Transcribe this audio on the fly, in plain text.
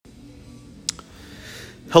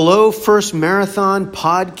Hello, First Marathon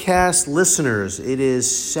podcast listeners. It is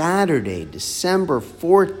Saturday, December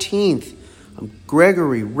 14th. I'm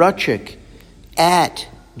Gregory Rutchick at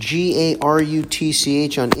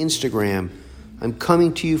GARUTCH on Instagram. I'm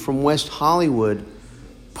coming to you from West Hollywood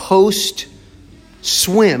post-swim.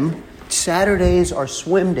 Saturdays are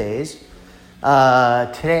swim days.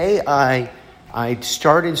 Today I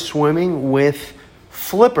started swimming with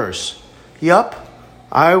flippers. Yup.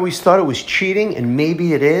 I always thought it was cheating, and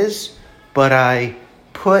maybe it is, but I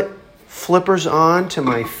put flippers on to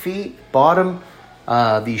my feet, bottom,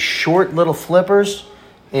 these short little flippers,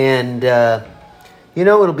 and,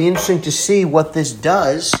 it'll be interesting to see what this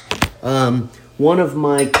does. One of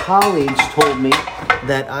my colleagues told me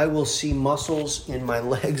that I will see muscles in my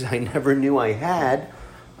legs I never knew I had.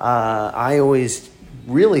 I always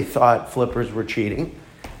really thought flippers were cheating,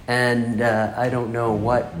 and I don't know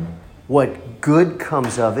what good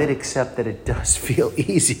comes of it, except that it does feel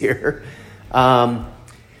easier.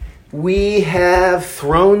 We have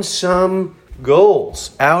thrown some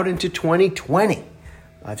goals out into 2020.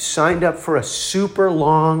 I've signed up for a super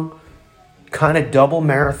long kind of double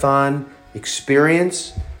marathon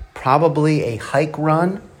experience, probably a hike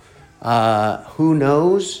run. Who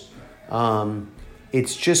knows?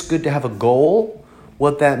 It's just good to have a goal.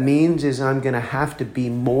 What that means is I'm going to have to be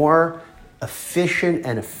more efficient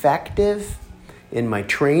and effective in my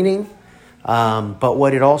training. But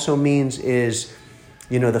what it also means is,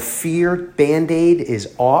 the fear Band-Aid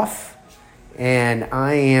is off, and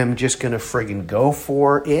I am just going to friggin' go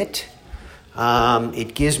for it.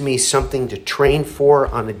 It gives me something to train for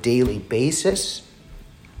on a daily basis.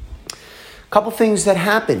 A couple things that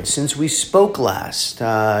happened since we spoke last.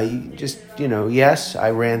 Yes, I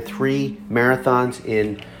ran 3 marathons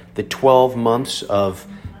in the 12 months of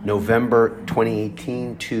November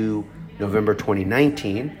 2018 to November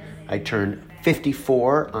 2019. I turned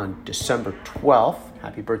 54 on December 12th.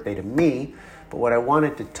 Happy birthday to me. But what I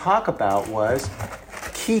wanted to talk about was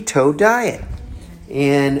keto diet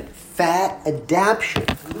and fat adaptation.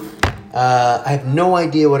 I have no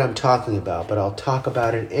idea what I'm talking about, but I'll talk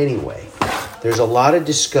about it anyway. There's a lot of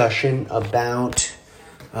discussion about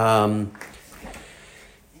how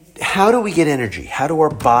do we get energy? How do our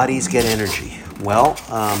bodies get energy? Well,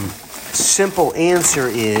 simple answer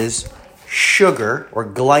is sugar or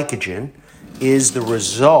glycogen is the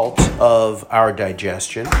result of our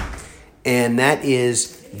digestion, and that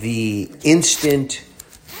is the instant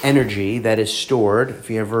energy that is stored. If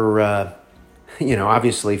you ever,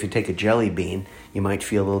 obviously if you take a jelly bean, you might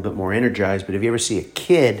feel a little bit more energized, but if you ever see a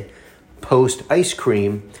kid post ice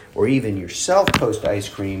cream, or even yourself post ice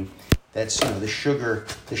cream, that's the sugar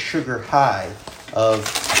high of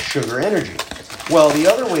sugar energy. Well, the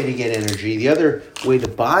other way to get energy, the other way the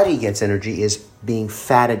body gets energy is being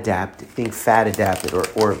fat adapted,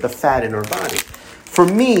 or the fat in our body. For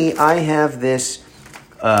me, I have this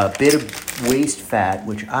bit of waist fat,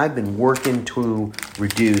 which I've been working to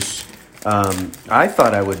reduce. I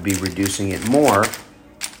thought I would be reducing it more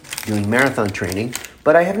doing marathon training,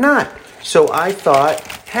 but I have not. So I thought,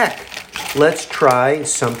 heck, let's try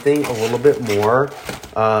something a little more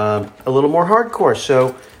hardcore.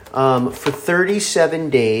 So for 37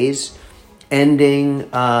 days, ending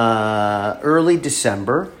early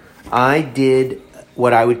December, I did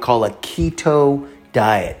what I would call a keto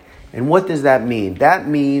diet. And what does that mean? That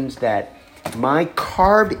means that my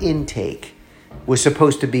carb intake was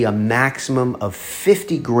supposed to be a maximum of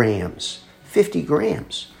 50 grams. 50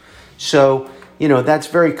 grams. So, that's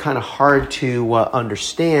very kind of hard to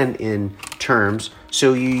understand in terms.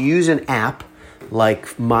 So you use an app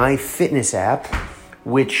like My Fitness app,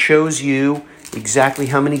 which shows you exactly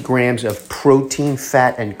how many grams of protein,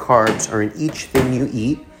 fat, and carbs are in each thing you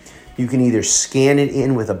eat. You can either scan it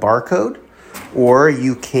in with a barcode, or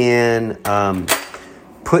you can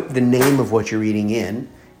put the name of what you're eating in,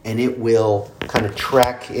 and it will kind of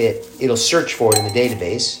track it. It'll search for it in the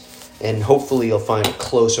database, and hopefully you'll find a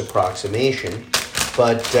close approximation.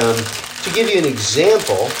 But to give you an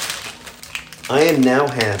example, I am now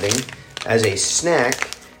having, as a snack,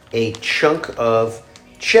 a chunk of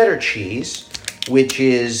cheddar cheese, which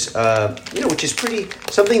is pretty,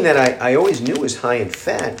 something that I always knew was high in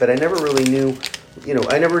fat, but I never really knew,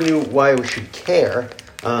 I never knew why I should care.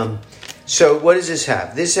 So what does this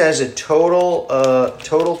have? This has a total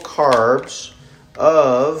carbs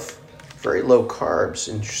of, very low carbs,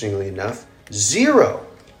 interestingly enough, zero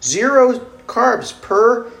carbs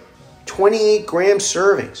per 28 gram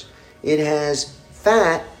servings. It has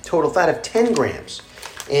total fat of 10 grams.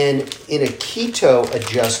 And in a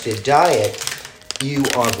keto-adjusted diet, you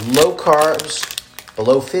are low carbs,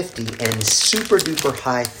 below 50, and super-duper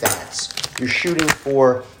high fats. you're shooting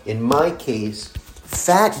for, in my case,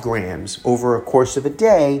 fat grams over a course of a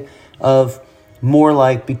day of more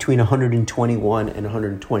like between 121 and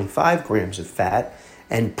 125 grams of fat,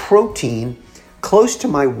 and protein close to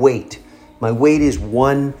my weight. My weight is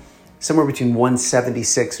somewhere between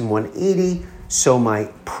 176 and 180, so my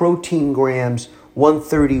protein grams,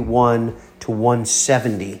 131 to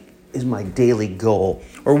 170 is my daily goal,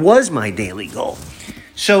 or was my daily goal.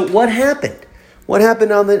 So what happened? What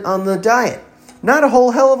happened on the diet? Not a whole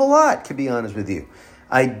hell of a lot, to be honest with you.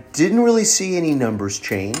 I didn't really see any numbers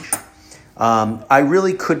change. I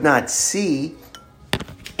really could not see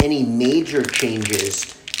any major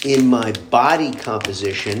changes in my body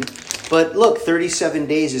composition. But look, 37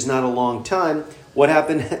 days is not a long time. What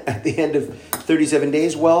happened at the end of 37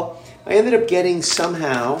 days? Well, I ended up getting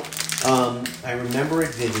somehow, I remember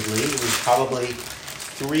it vividly, it was probably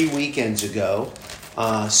 3 weekends ago,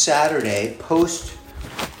 Saturday, post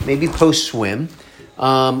swim,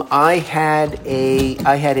 I had a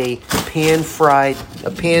pan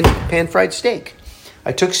fried steak.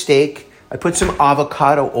 I took steak, I put some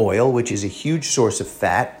avocado oil, which is a huge source of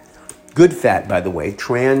fat, good fat, by the way.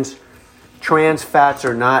 Trans fats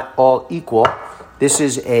are not all equal. This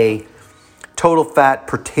is a total fat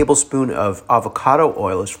per tablespoon of avocado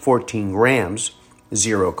oil is 14 grams,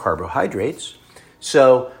 0 carbohydrates.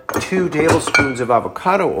 So 2 tablespoons of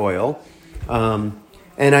avocado oil,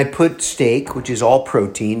 and I put steak, which is all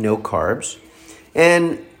protein, no carbs.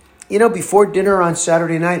 And, before dinner on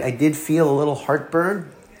Saturday night, I did feel a little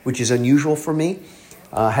heartburn, which is unusual for me.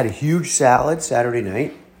 Had a huge salad Saturday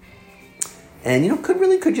night. And,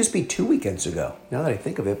 could just be 2 weekends ago, now that I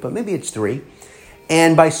think of it, but maybe it's 3.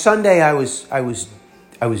 And by Sunday, I was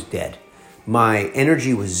dead. My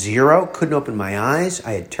energy was 0, couldn't open my eyes.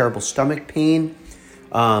 I had terrible stomach pain.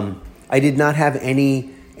 I did not have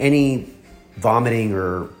any vomiting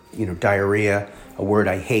or, diarrhea, a word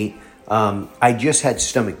I hate. I just had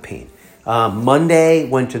stomach pain. Monday,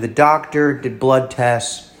 went to the doctor, did blood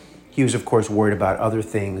tests. He was, of course, worried about other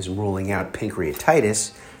things, ruling out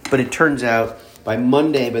pancreatitis. But it turns out by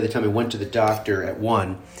Monday, by the time I went to the doctor at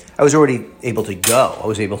 1, I was already able to go. I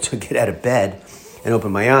was able to get out of bed and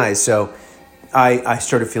open my eyes. So I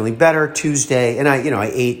started feeling better Tuesday. And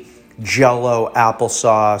I ate Jell-O,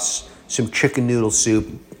 applesauce, some chicken noodle soup,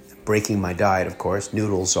 breaking my diet, of course.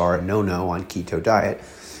 Noodles are a no-no on keto diet.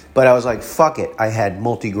 But I was like, fuck it. I had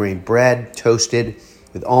multigrain bread toasted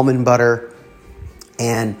with almond butter.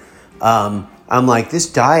 And I'm like,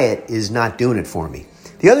 this diet is not doing it for me.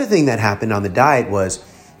 The other thing that happened on the diet was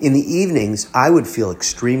in the evenings, I would feel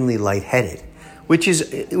extremely lightheaded, which is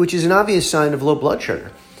an obvious sign of low blood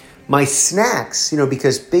sugar. My snacks,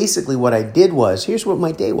 because basically what I did was, here's what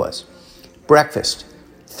my day was. Breakfast,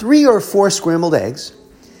 3 or 4 scrambled eggs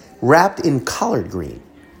wrapped in collard green.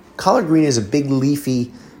 Collard green is a big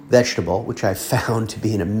leafy vegetable, which I found to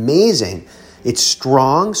be it's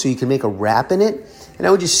strong, so you can make a wrap in it. And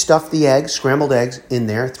I would just stuff the eggs, scrambled eggs in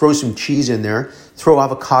there, throw some cheese in there, throw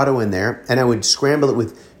avocado in there, and I would scramble it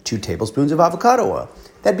with 2 tablespoons of avocado oil.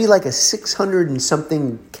 That'd be like a 600 and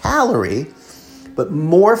something calorie, but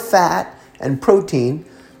more fat and protein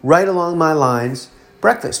right along my lines.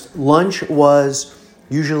 Breakfast. Lunch was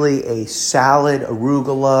usually a salad,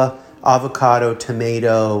 arugula, avocado,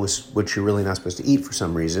 tomatoes, which you're really not supposed to eat for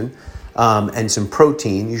some reason, and some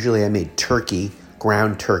protein. Usually I made turkey,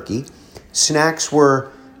 ground turkey. Snacks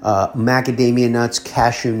were macadamia nuts,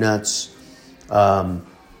 cashew nuts,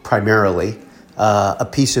 primarily, a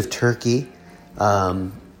piece of turkey,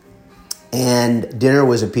 and dinner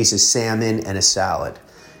was a piece of salmon and a salad.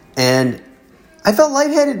 And I felt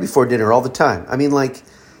lightheaded before dinner all the time. I mean,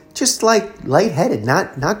 just lightheaded,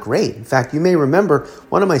 not great. In fact, you may remember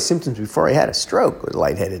one of my symptoms before I had a stroke was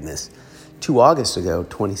lightheadedness. 2 August ago,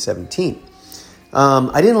 2017.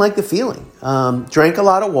 I didn't like the feeling. Drank a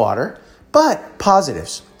lot of water, but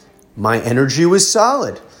positives. My energy was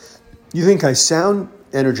solid. You think I sound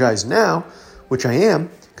energized now, which I am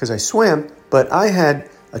because I swam, but I had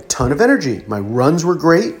a ton of energy. My runs were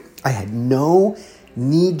great. I had no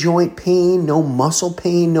knee joint pain, no muscle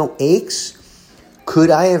pain, no aches. Could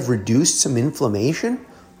I have reduced some inflammation?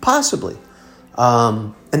 Possibly.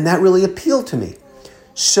 And that really appealed to me.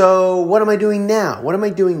 So what am I doing now?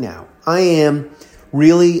 I'm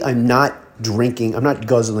not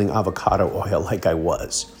guzzling avocado oil like I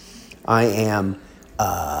was. I am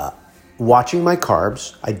watching my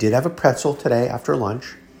carbs. I did have a pretzel today after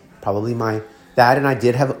lunch, and I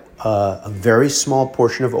did have a very small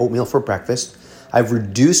portion of oatmeal for breakfast. I've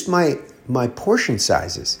reduced my portion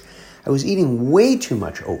sizes. I was eating way too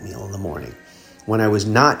much oatmeal in the morning when I was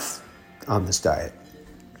not on this diet.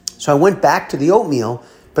 So I went back to the oatmeal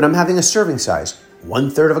but I'm having a serving size,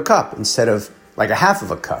 1/3 of a cup instead of like a half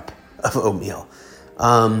of a cup of oatmeal.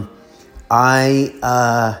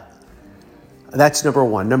 That's number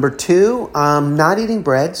one. Number two, not eating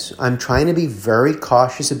breads. I'm trying to be very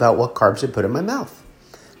cautious about what carbs I put in my mouth.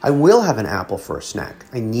 I will have an apple for a snack.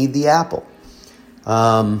 I need the apple.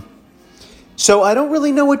 So I don't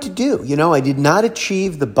really know what to do. I did not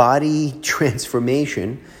achieve the body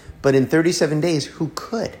transformation, but in 37 days, who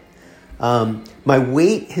could? My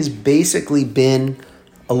weight has basically been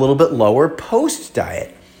a little bit lower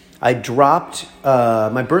post-diet. I dropped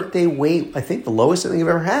my birthday weight, I think the lowest I think I've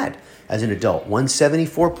ever had as an adult,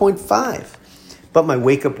 174.5. But my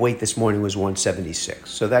wake-up weight this morning was 176.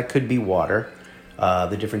 So that could be water.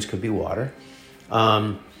 The difference could be water.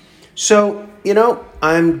 So,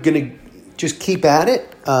 I'm going to just keep at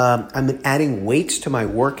it. I'm adding weights to my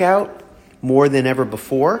workout more than ever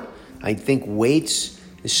before. I think weights,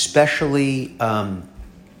 especially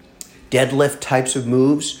deadlift types of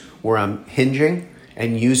moves where I'm hinging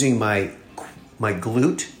and using my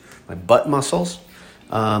glute, my butt muscles,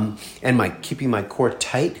 and keeping my core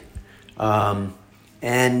tight. We'll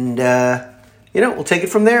take it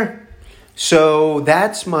from there. So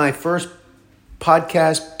that's my first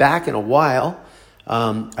podcast back in a while.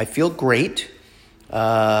 I feel great.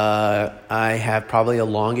 I have probably a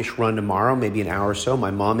longish run tomorrow, maybe an hour or so.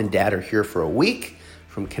 My mom and dad are here for a week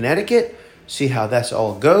from Connecticut. See how that's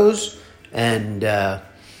all goes. And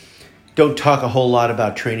don't talk a whole lot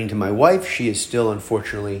about training to my wife. She is still,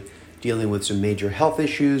 unfortunately, dealing with some major health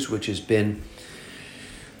issues, which has been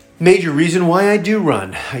major reason why I do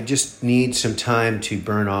run. I just need some time to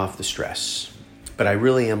burn off the stress. But I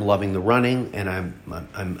really am loving the running, and I'm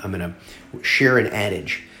going to share an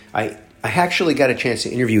adage. I actually got a chance to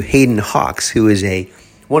interview Hayden Hawks, who is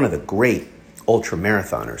one of the great ultra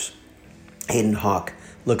marathoners. Hayden Hawk,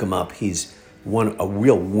 look him up. He's a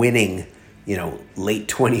real winning, late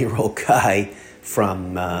 20-year-old guy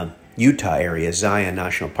from Utah area, Zion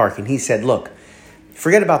National Park. And he said, look,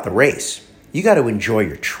 forget about the race. You got to enjoy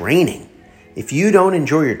your training. If you don't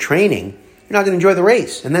enjoy your training, you're not going to enjoy the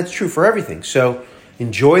race. And that's true for everything. So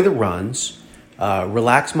enjoy the runs.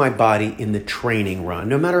 Relax my body in the training run,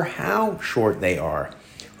 no matter how short they are.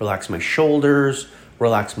 Relax my shoulders.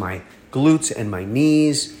 Relax my glutes and my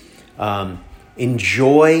knees.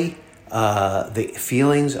 Enjoy the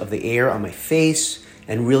feelings of the air on my face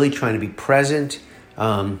and really trying to be present.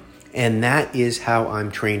 And that is how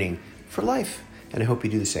I'm training for life. And I hope you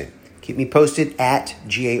do the same. Keep me posted at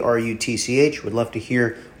GARUTCH. Would love to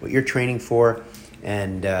hear what you're training for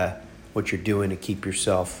and what you're doing to keep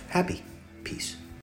yourself happy. Peace.